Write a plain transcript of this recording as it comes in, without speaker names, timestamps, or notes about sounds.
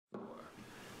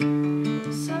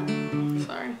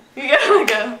time. You gotta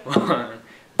go. 1,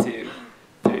 2,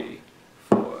 3,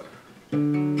 4.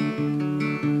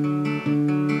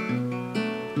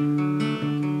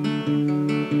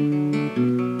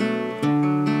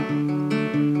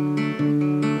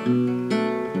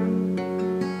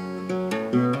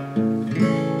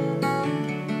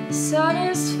 The sun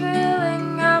is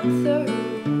filling up the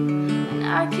room, and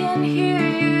I can hear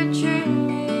you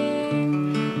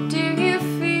dreaming. Do you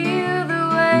feel the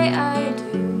way I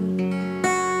do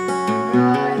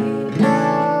right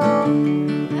now?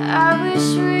 I wish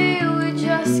we would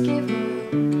just give up,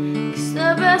 'cause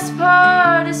the best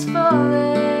part is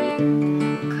falling.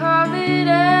 Call it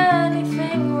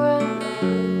anything but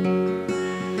love,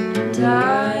 and I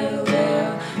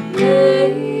will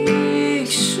make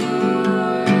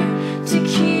sure to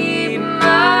keep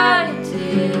my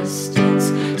distance.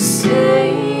 Say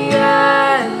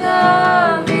I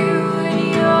love you when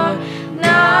you're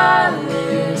not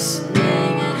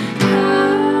listening. And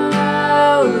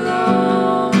how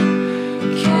long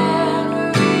can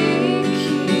we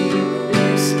keep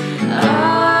this up?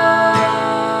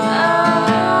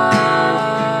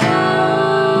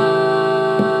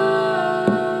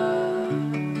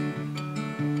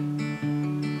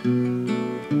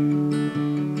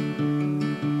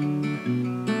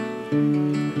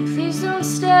 Please don't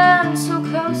stand so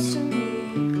close to me.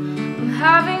 I'm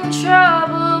having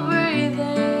trouble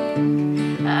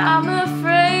breathing. I'm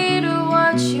afraid of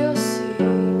what you'll see.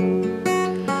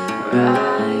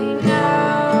 Right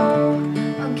now,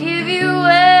 I'll give you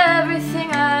everything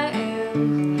I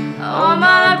am, all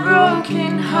my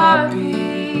broken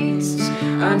heartbeats,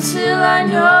 until I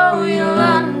know you'll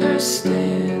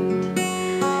understand.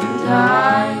 And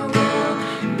I will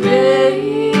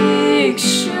make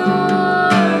sure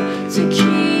to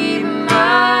keep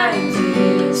my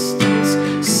distance.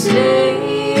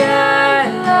 Say I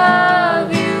love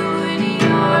you when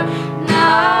you're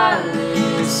not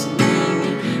listening.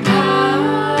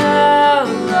 How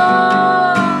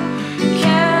long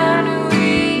can we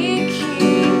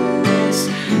keep this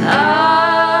up?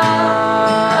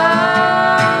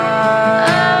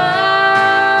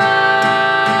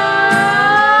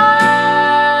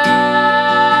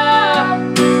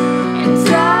 And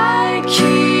I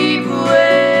keep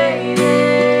waiting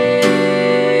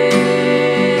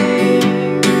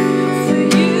for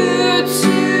you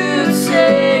to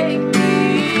take me.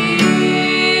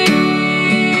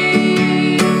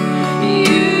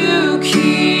 You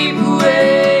keep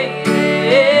waiting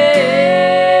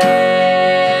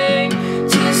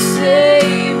to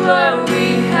save what we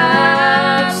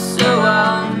have, so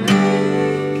I'll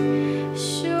make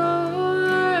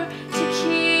sure to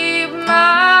keep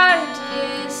my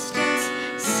distance.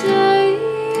 Say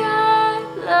I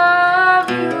love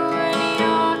you when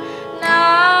you're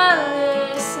not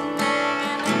listening.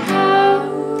 And how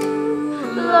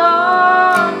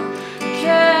long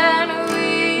can we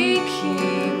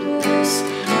keep this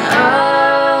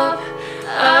up,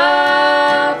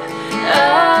 up,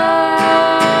 up?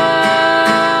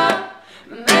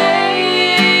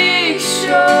 Make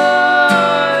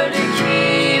sure to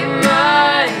keep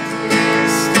my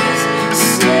distance.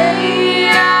 Say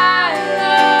I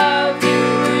love you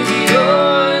when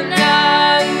you're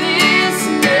not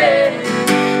listening.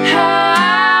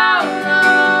 How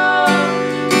long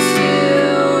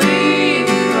till we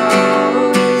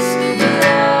cross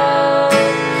love,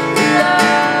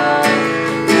 love,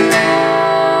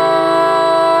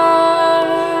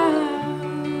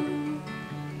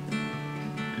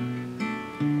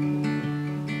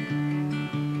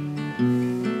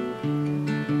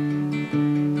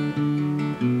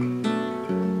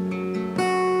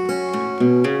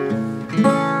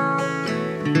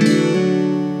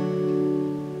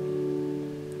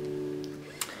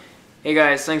 Hey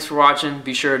guys, thanks for watching.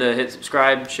 Be sure to hit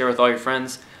subscribe, share with all your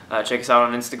friends. Check us out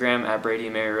on Instagram at Brady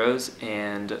and Mary Rose,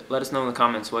 and let us know in the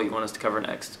comments what you want us to cover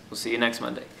next. We'll see you next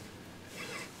Monday.